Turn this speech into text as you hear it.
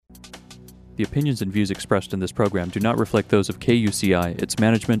The opinions and views expressed in this program do not reflect those of KUCI, its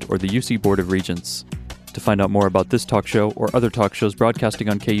management, or the UC Board of Regents. To find out more about this talk show or other talk shows broadcasting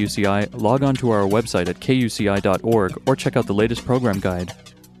on KUCI, log on to our website at kuci.org or check out the latest program guide.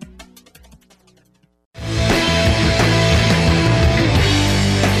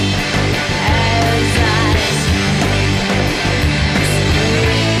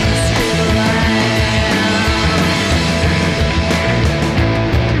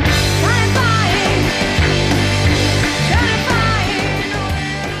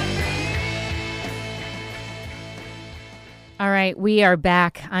 We are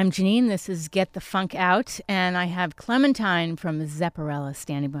back. I'm Janine. This is Get the Funk Out, and I have Clementine from Zepparella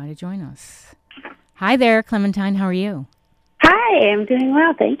standing by to join us. Hi there, Clementine. How are you? Hi, I'm doing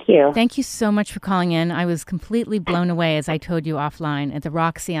well. Thank you. Thank you so much for calling in. I was completely blown away, as I told you offline, at the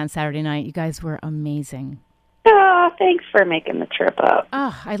Roxy on Saturday night. You guys were amazing. Oh, thanks for making the trip up.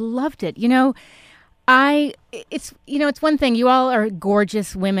 Oh, I loved it. It's one thing. You all are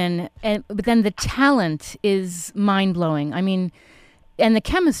gorgeous women, but then the talent is mind-blowing. I mean, and the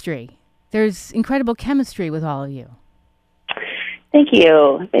chemistry. There's incredible chemistry with all of you. Thank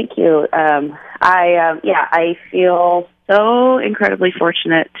you. I feel so incredibly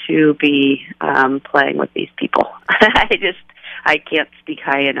fortunate to be playing with these people. I can't speak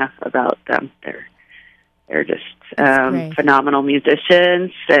high enough about them. They're just phenomenal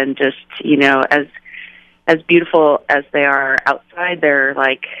musicians, and just, as beautiful as they are outside, they're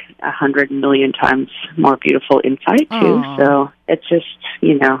like 100 million times more beautiful inside too. Aww. So it's just,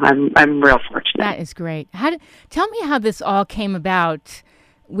 I'm real fortunate. That is great. Tell me how this all came about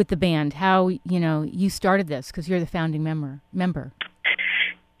with the band. How you started this, because you're the founding member.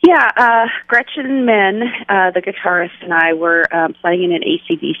 Yeah, Gretchen Menn, the guitarist, and I were playing in an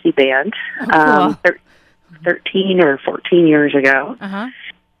AC/DC band 13 or 14 years ago. Uh-huh.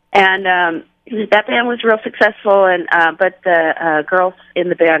 And that band was real successful, but the girls in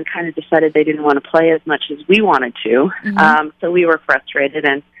the band kind of decided they didn't want to play as much as we wanted to. Mm-hmm. So we were frustrated,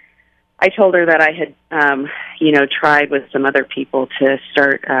 and I told her that I had, tried with some other people to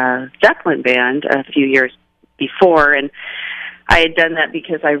start a Zeppelin band a few years before, and I had done that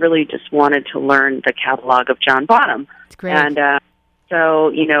because I really just wanted to learn the catalog of John Bonham. That's great. And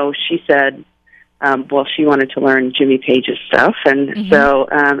so, she said, she wanted to learn Jimmy Page's stuff, and so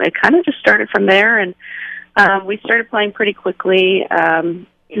it kind of just started from there, and we started playing pretty quickly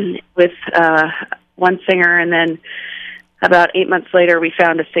with one singer, and then about 8 months later, we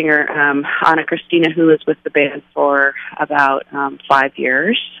found a singer, Anna Christina, who was with the band for about 5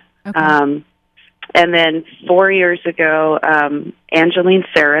 years. Okay. And then 4 years ago, Angeline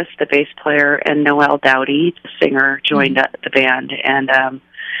Saris, the bass player, and Noel Dowdy, the singer, joined the band,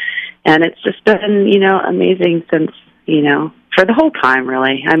 and it's just been, amazing since, for the whole time,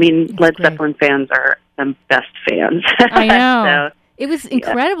 really. I mean, That's Led great. Zeppelin fans are the best fans. I know. So, it was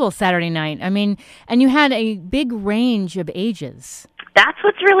incredible Saturday night. I mean, and you had a big range of ages. that's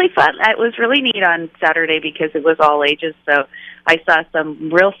what's really fun. It was really neat on Saturday because it was all ages. So I saw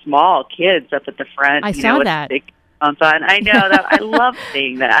some real small kids up at the front. I saw with that. big phones on. I know that. I love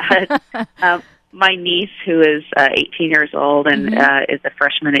seeing that. My niece, who is 18 years old and is a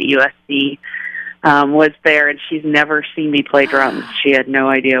freshman at USC, was there, and she's never seen me play drums. She had no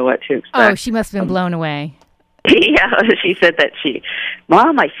idea what to expect. Oh, she must have been blown away. Yeah, she said that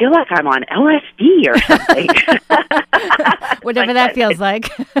Mom, I feel like I'm on LSD or something. Whatever that feels like.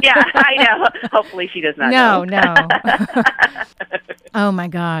 Yeah, I know. Hopefully she does not know. No. Oh, my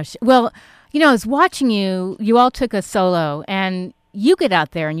gosh. Well, I was watching you all took a solo, and you get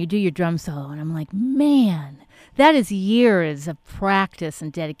out there and you do your drum solo, and I'm like, man, that is years of practice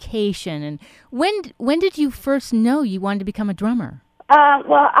and dedication. And when did you first know you wanted to become a drummer?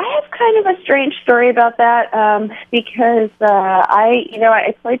 Well, I have kind of a strange story about that because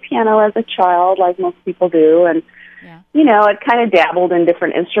I played piano as a child, like most people do, and I kind of dabbled in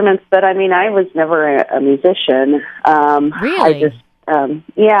different instruments. But I mean, I was never a musician. Really?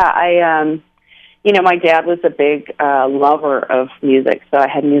 My dad was a big lover of music, so I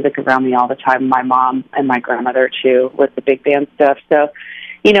had music around me all the time. My mom and my grandmother too, with the big band stuff. So,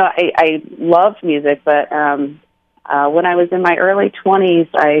 I loved music, but when I was in my early 20s,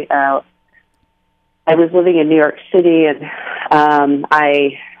 I was living in New York City, and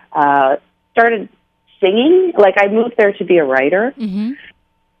I started singing. Like, I moved there to be a writer. Mm-hmm.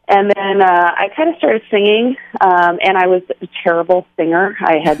 And then I kind of started singing, and I was a terrible singer.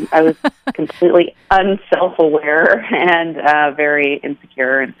 I was completely unself-aware and very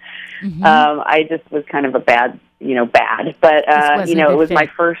insecure, and I just was kind of a bad. But it was my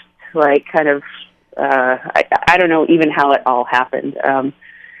first kind of. I don't know even how it all happened.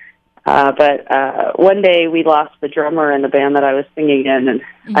 But one day we lost the drummer in the band that I was singing in, and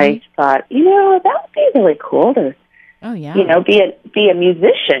I thought, that would be really cool to, be a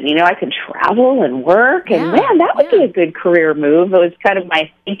musician. I could travel and work, and man, that would be a good career move. It was kind of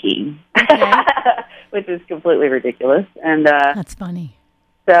my thinking, which is completely ridiculous. And that's funny.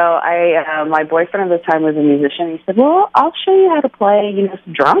 So my boyfriend at the time was a musician. He said, well, I'll show you how to play,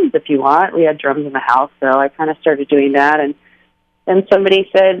 some drums if you want. We had drums in the house, so I kind of started doing that. And then somebody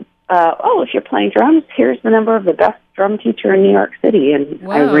said, if you're playing drums, here's the number of the best drum teacher in New York City. And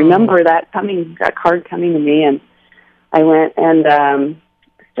I remember that card coming to me, and I went and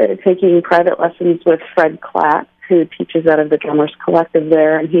started taking private lessons with Fred Klatt, who teaches out of the Drummers Collective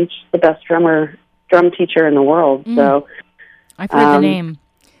there, and he's the best drum teacher in the world. So I've heard the name.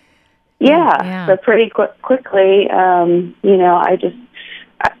 Yeah. So pretty quickly, I just,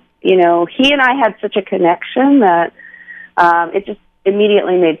 he and I had such a connection that it just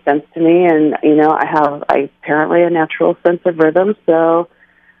immediately made sense to me. And, I have apparently a natural sense of rhythm. So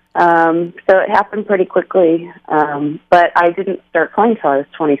it happened pretty quickly. But I didn't start playing till I was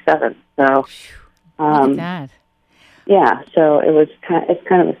 27. So, look at that. Yeah, so it's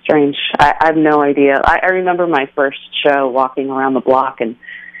kind of a strange. I have no idea. I remember my first show, walking around the block and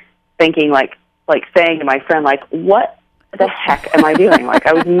thinking, like saying to my friend, what the heck am I doing?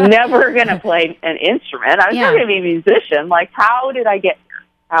 I was never going to play an instrument. I was never going to be a musician. How did I get here?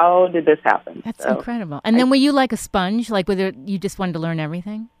 How did this happen? That's incredible. And then were you like a sponge? Whether you just wanted to learn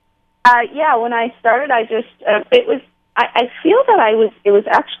everything? Yeah, when I started, I just, I feel that it was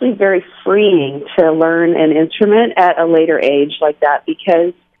actually very freeing to learn an instrument at a later age like that,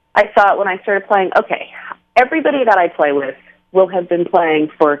 because I thought when I started playing, okay, everybody that I play with will have been playing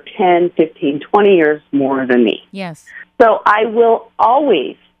for 10, 15, 20 years more than me. Yes. So I will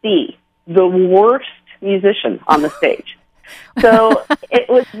always be the worst musician on the stage. So it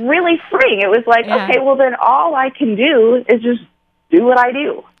was really freeing. It was okay, well then all I can do is just do what I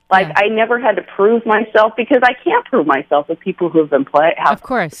do. I never had to prove myself, because I can't prove myself with people who have been of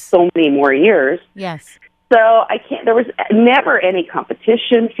course, so many more years. Yes. So I can't. There was never any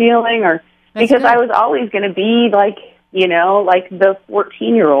competition feeling, because I was always going to be the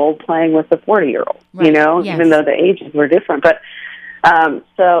 14-year-old playing with the 40-year-old. Right. Even though the ages were different. But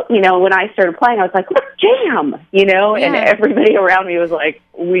so when I started playing, I was like, let's jam. And everybody around me was like,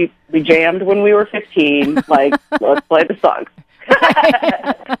 we jammed when we were 15. Let's play the song.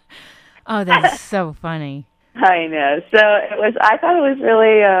 Oh, that's so funny. I know. So I thought it was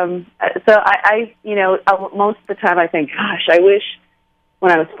really, most of the time I think, gosh, I wish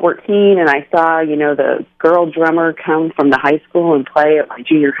when I was 14 and I saw, the girl drummer come from the high school and play at my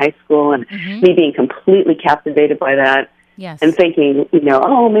junior high school, and me being completely captivated by that. Yes. And thinking,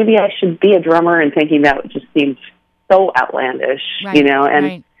 maybe I should be a drummer, and thinking that just seems so outlandish,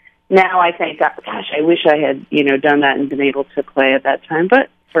 and now I think, gosh, I wish I had, done that and been able to play at that time, but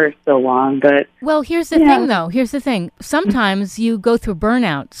for so long. But well, here's the thing, though. Here's the thing. Sometimes you go through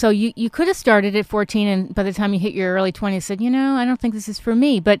burnout. So you could have started at 14, and by the time you hit your early 20s, said, I don't think this is for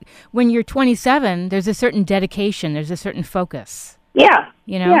me. But when you're 27, there's a certain dedication. There's a certain focus. Yeah.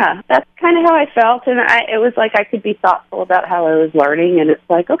 Yeah, that's kind of how I felt. And it was like I could be thoughtful about how I was learning. And it's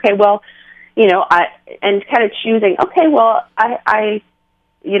like, okay, well, and kind of choosing, okay, well, I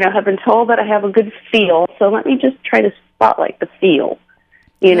have been told that I have a good feel, so let me just try to spotlight the feel.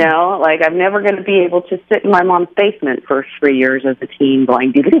 I'm never going to be able to sit in my mom's basement for 3 years as a teen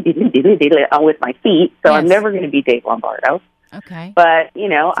going with my feet, so I'm never going to be Dave Lombardo. Okay. But,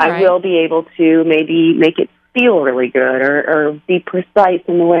 I will be able to maybe make it feel really good, or be precise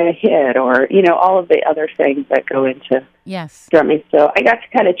in the way I hit, or, all of the other things that go into drumming. So I got to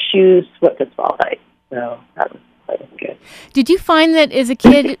kind of choose what to spotlight. So that was good. Did you find that as a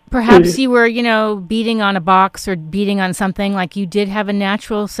kid, perhaps you were, beating on a box or beating on something, like you did have a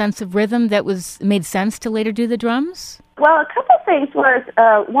natural sense of rhythm that made sense to later do the drums? Well, a couple of things was,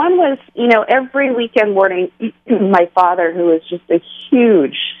 one was, every weekend morning, my father, who was just a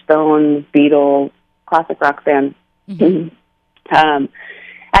huge Stone, Beatles, classic rock fan, at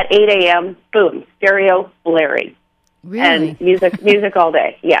 8 a.m., boom, stereo blaring. Really? And music all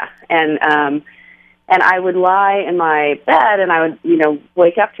day, yeah. And I would lie in my bed, and I would,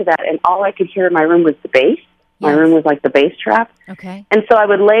 wake up to that, and all I could hear in my room was the bass. My room was like the bass trap. Okay. And so I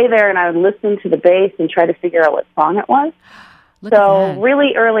would lay there, and I would listen to the bass and try to figure out what song it was. So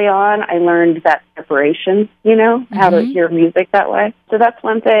really early on, I learned that separation, how to hear music that way. So that's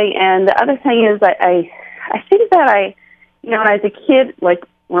one thing. And the other thing is I think that when I was a kid,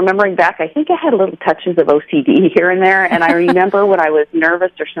 remembering back, I think I had little touches of OCD here and there, and I remember when I was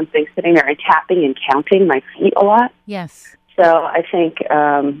nervous or something, sitting there and tapping and counting my feet a lot. Yes. So I think,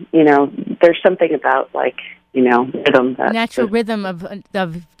 there's something about, like, rhythm. Natural rhythm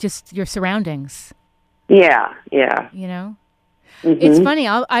of just your surroundings. Yeah. Mm-hmm. It's funny.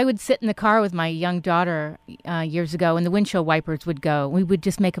 I would sit in the car with my young daughter years ago, and the windshield wipers would go. We would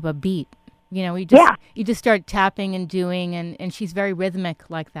just make up a beat. You just start tapping and doing, and she's very rhythmic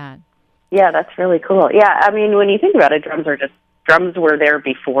like that. Yeah, that's really cool. Yeah, I mean, when you think about it, drums were there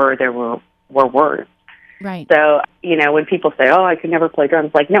before there were words. Right. So, when people say, "Oh, I could never play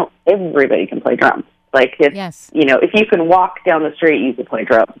drums," like, no, everybody can play drums. Like, if you can walk down the street, you can play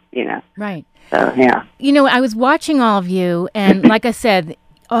drums. Right. So, yeah. I was watching all of you, and like I said,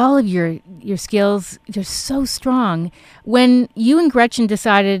 all of your skills, they're so strong. When you and Gretchen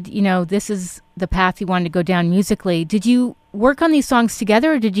decided, this is the path you wanted to go down musically, did you work on these songs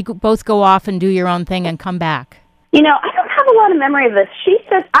together, or did you both go off and do your own thing and come back? I don't have a lot of memory of this. She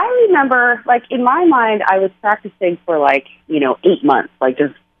said, I remember, like, in my mind, I was practicing for, 8 months, like,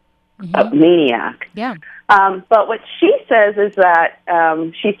 just a maniac. Yeah. But what she says is that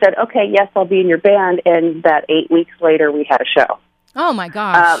she said, okay, yes, I'll be in your band, and that 8 weeks later we had a show. Oh, my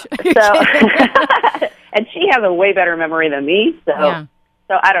gosh. And she has a way better memory than me, so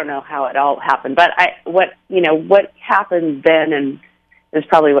I don't know how it all happened. But what happened then, and is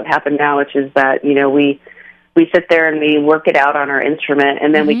probably what happened now, which is that, we sit there and we work it out on our instrument,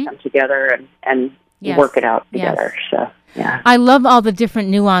 and then we come together and work it out together. Yes. So, yeah. I love all the different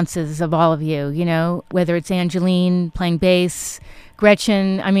nuances of all of you, whether it's Angeline playing bass,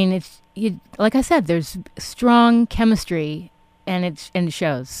 Gretchen. I mean, like I said, there's strong chemistry, and it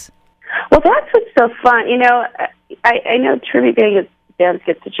shows. Well, that's what's so fun. I know tribute bands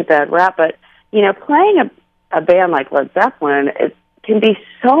get such a bad rap, but, playing a band like Led Zeppelin, it can be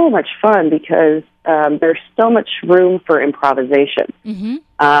so much fun because there's so much room for improvisation. Mm-hmm.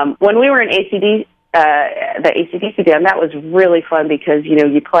 When we were in the AC/DC band, that was really fun because,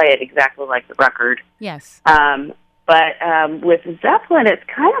 you play it exactly like the record. Yes. But with Zeppelin, it's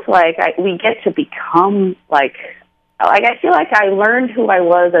kind of like we get to become like I feel like I learned who I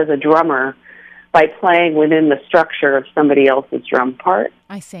was as a drummer by playing within the structure of somebody else's drum part.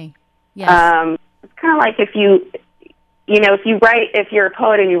 I see. Yes. It's kind of like if you're a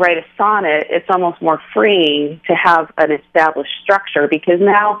poet and you write a sonnet, it's almost more freeing to have an established structure because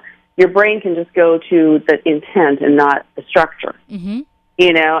now your brain can just go to the intent and not the structure. Mm-hmm.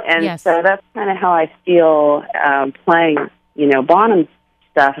 So that's kind of how I feel playing, Bonham's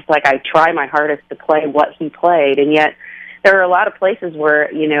stuff. It's like I try my hardest to play what he played, and yet there are a lot of places where,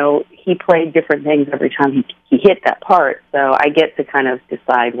 he played different things every time he hit that part, so I get to kind of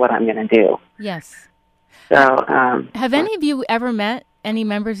decide what I'm going to do. Yes. So, have any of you ever met any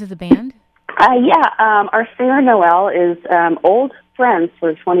members of the band? Our singer Noelle is old friends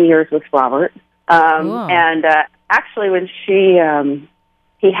for 20 years with Robert. Cool. And actually, when he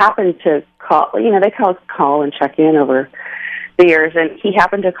happened to call, they call and check in over the years, and he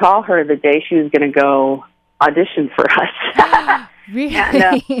happened to call her the day she was going to go audition for us. Really?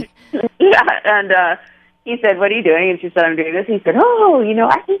 And he said, "What are you doing?" And she said, "I'm doing this." He said, "Oh,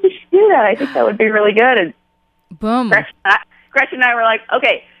 I think you should do that. I think that would be really good." And boom. Gretchen and I were like,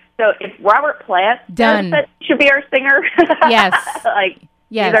 "Okay, so if Robert Plant should be our singer, yes,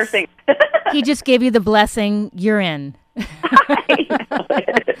 he's our singer." He just gave you the blessing. You're in.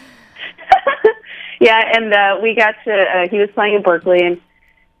 Yeah, and we got to. He was playing in Berkeley, and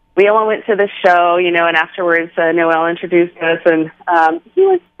we all went to the show, and afterwards Noelle introduced us, and he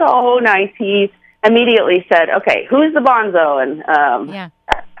was so nice. He immediately said, "Okay, who's the bonzo?" And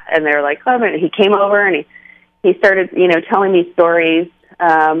they were like, Clement. He came over and he started, telling me stories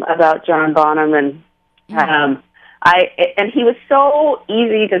about John Bonham, and and he was so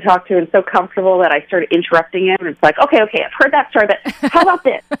easy to talk to and so comfortable that I started interrupting him. And it's like, okay, I've heard that story, but how about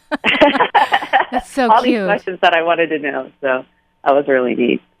this? That's so all cute. These questions that I wanted to know. So that was really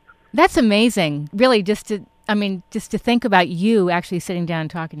neat. That's amazing. Really, just to think about you actually sitting down and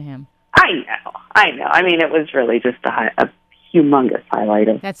talking to him. I know. I mean, it was really just a humongous highlight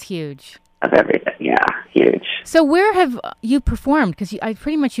of. That's huge. Of everything, yeah, huge. So where have you performed? Because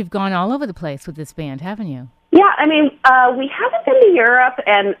you've gone all over the place with this band, haven't you? Yeah, I mean, we haven't been to Europe,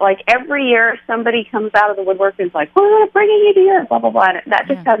 and every year somebody comes out of the woodwork and is like, "We're bringing you to Europe," blah blah blah. And that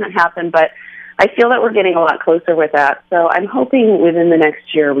just hasn't happened, but I feel that we're getting a lot closer with that. So I'm hoping within the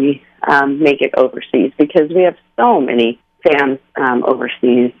next year we make it overseas because we have so many fans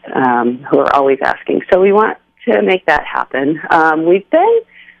overseas who are always asking. So we want to make that happen. We've been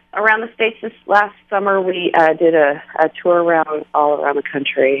around the States this last summer. We did a tour all around the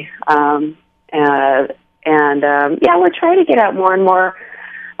country. We're trying to get out more and more.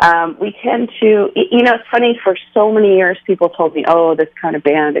 We tend to, it's funny, for so many years people told me, oh, this kind of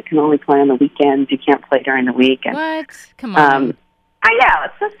band, it can only play on the weekends. You can't play during the week. And, what? Come on. I know,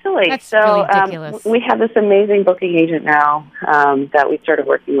 it's so silly. That's really ridiculous. We have this amazing booking agent now that we started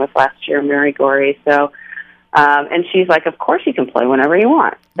working with last year, Mary Gorey. So, and she's like, of course you can play whenever you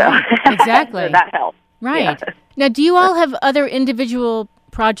want. So exactly. so that helps. Right. Yeah. Now, do you all have other individual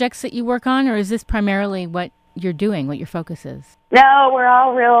projects that you work on, or is this primarily what you're doing, what your focus is? No, we're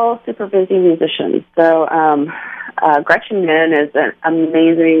all real super busy musicians. So Gretchen Min is an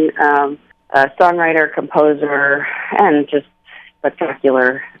amazing songwriter, composer, and just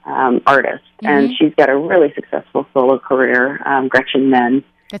spectacular artist. Mm-hmm. And she's got a really successful solo career, Gretchen Min.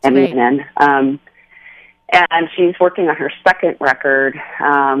 That's great. Min. And she's working on her second record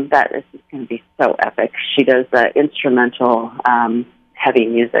that is going to be so epic. She does the instrumental heavy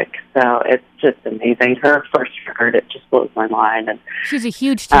music, so it's just amazing. Her first record, it just blows my mind. And she's a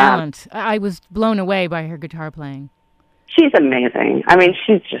huge talent. I was blown away by her guitar playing. She's amazing. I mean,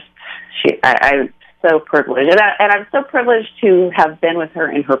 I'm so privileged. And I'm so privileged to have been with her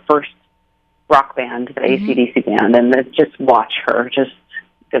in her first rock band, the mm-hmm. AC/DC band, and just watch her just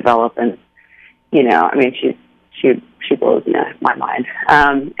develop. And, I mean, she blows my mind.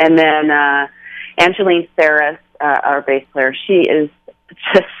 And then Angeline Saris, our bass player, she is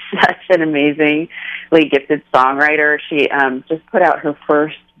just such an amazingly gifted songwriter. She just put out her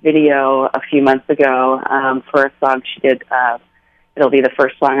first video a few months ago for a song she did. It'll be the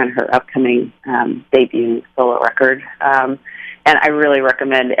first song on her upcoming debut solo record. And I really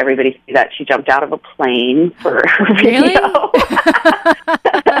recommend everybody see that. She jumped out of a plane for her video.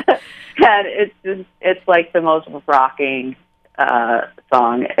 And it's like the most rocking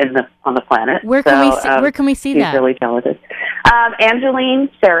song on the planet. Where can we see that? She's really talented. Angeline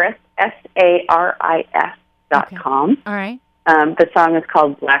Saris, SARIS.com. Okay. All right. The song is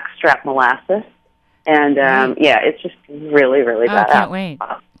called Blackstrap Molasses. And, it's just really, really badass. I can't wait.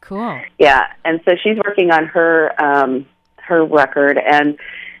 Cool. Yeah, and so she's working on her record, and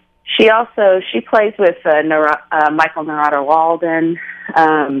she plays with Michael Narada Walden,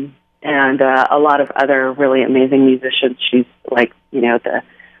 and a lot of other really amazing musicians. She's like,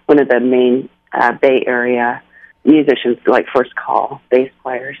 one of the main Bay Area musicians, like first call bass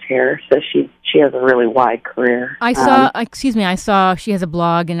players here. So she has a really wide career. I saw she has a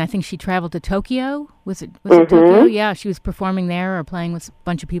blog, and I think she traveled to Tokyo. Was it mm-hmm. Tokyo? Yeah, she was performing there or playing with a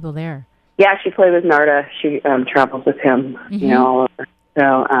bunch of people there. Yeah, she played with Narda. She travels with him, mm-hmm. All over.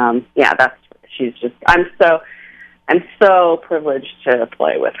 So I'm so privileged to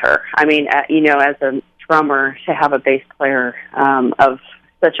play with her. I mean, as a drummer, to have a bass player of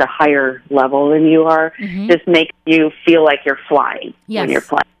such a higher level than you are, mm-hmm. just makes you feel like you're flying when you're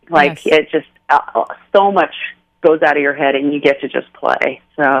playing. Like, yes. It just, so much goes out of your head and you get to just play.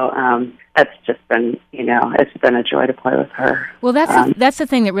 So that's just been, it's been a joy to play with her. Well, that's the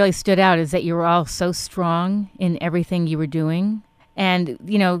thing that really stood out, is that you were all so strong in everything you were doing. And,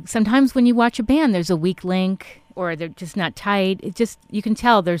 sometimes when you watch a band, there's a weak link or they're just not tight. It just, you can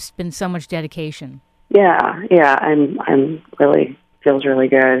tell there's been so much dedication. Yeah, I'm really... feels really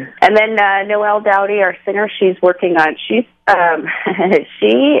good. And then Noelle Dowdy, our singer, she is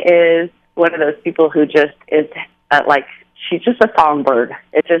she is one of those people who just is she's just a songbird.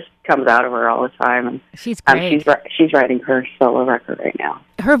 It just comes out of her all the time. And she's great. She's writing her solo record right now.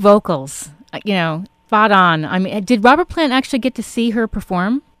 Her vocals, spot on. I mean, did Robert Plant actually get to see her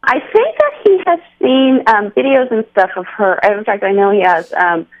perform? I think that he has seen videos and stuff of her. In fact, I know he has.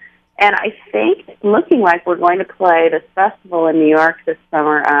 And I think it's looking like we're going to play this festival in New York this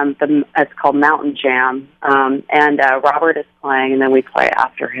summer. It's called Mountain Jam. And Robert is playing, and then we play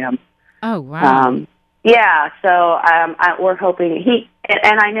after him. Oh, wow. So we're hoping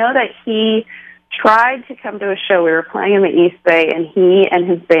and I know that he tried to come to a show. We were playing in the East Bay, and he and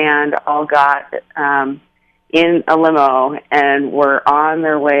his band all got in a limo and were on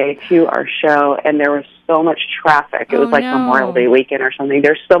their way to our show, and there was so much traffic. It was like Memorial Day weekend or something.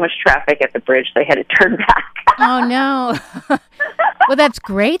 There's so much traffic at the bridge, they had to turn back. Oh, no. Well, that's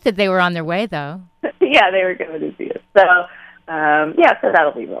great that they were on their way, though. Yeah, they were going to see it. So, so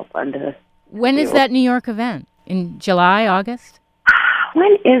that'll be real fun to When is that New York event? In July, August?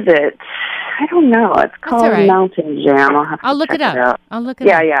 When is it? I don't know. It's called Mountain Jam. I'll look it up. I'll look it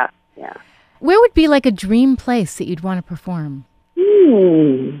up. Yeah. Where would be like a dream place that you'd want to perform?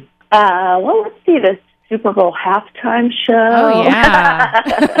 Well, let's see, the Super Bowl halftime show. Oh, yeah.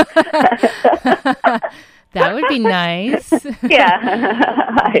 That would be nice.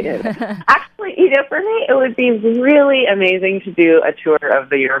 Yeah. Actually, for me, it would be really amazing to do a tour of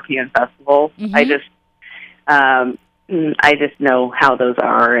the European Festival. Mm-hmm. I just, I just know how those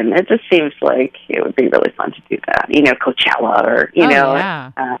are, and it just seems like it would be really fun to do that. Coachella, or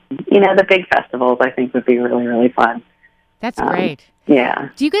yeah. The big festivals. I think would be really, really fun. That's great. Yeah.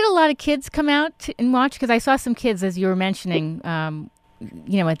 Do you get a lot of kids come out and watch? Because I saw some kids, as you were mentioning,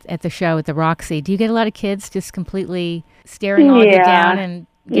 at the show at the Roxy. Do you get a lot of kids just completely staring all you down and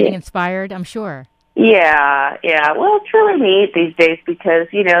getting inspired? I'm sure. Yeah. Well, it's really neat these days because,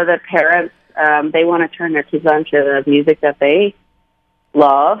 the parents, they want to turn their kids on to the music that they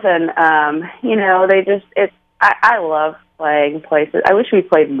love. And, I love playing places. I wish we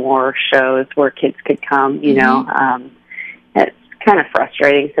played more shows where kids could come, It's kind of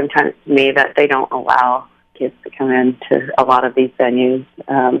frustrating sometimes to me that they don't allow kids to come into a lot of these venues.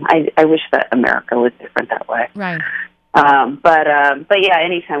 I wish that America was different that way. Right. But yeah,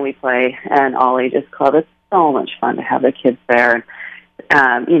 anytime we play an all ages club, it's so much fun to have the kids there.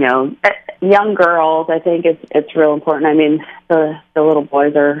 Young girls, I think it's real important. I mean, the little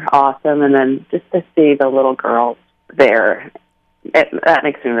boys are awesome, and then just to see the little girls there, that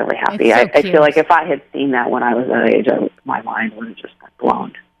makes me really happy. So I feel like if I had seen that when I was that age, my mind would have just been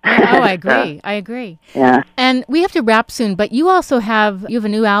blown. I agree. I agree. Yeah. And we have to wrap soon, but you also have a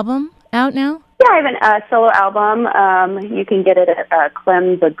new album out now? Yeah, I have a solo album. You can get it at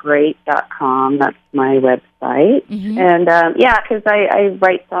clemthegreat.com. That's my website. Mm-hmm. And, because I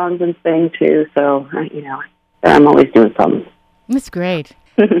write songs and sing, too. So, I'm always doing something. That's great.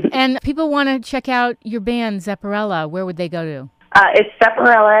 And people want to check out your band, Zepparella. Where would they go to? It's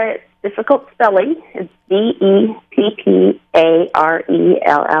Zepparella. It's difficult spelling. It's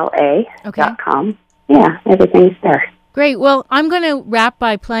ZEPPARELLA.com. Yeah, everything's there. Great. Well, I'm going to wrap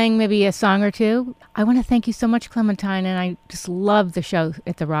by playing maybe a song or two. I want to thank you so much, Clementine, and I just love the show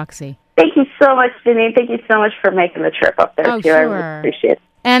at the Roxy. Thank you so much, Janine. Thank you so much for making the trip up there, too. Sure. I really appreciate it.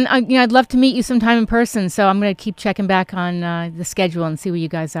 And I'd love to meet you sometime in person, so I'm going to keep checking back on the schedule and see where you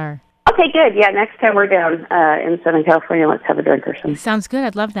guys are. Okay, good. Yeah, next time we're down in Southern California, let's have a drink or something. Sounds good.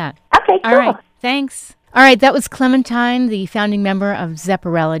 I'd love that. Okay, cool. All right. Thanks. All right, that was Clementine, the founding member of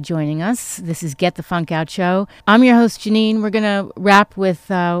Zepparella, joining us. This is Get the Funk Out Show. I'm your host, Janine. We're going to wrap with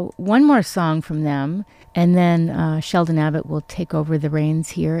one more song from them, and then Sheldon Abbott will take over the reins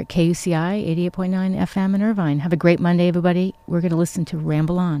here at KUCI 88.9 FM in Irvine. Have a great Monday, everybody. We're going to listen to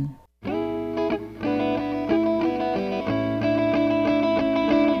Ramble On.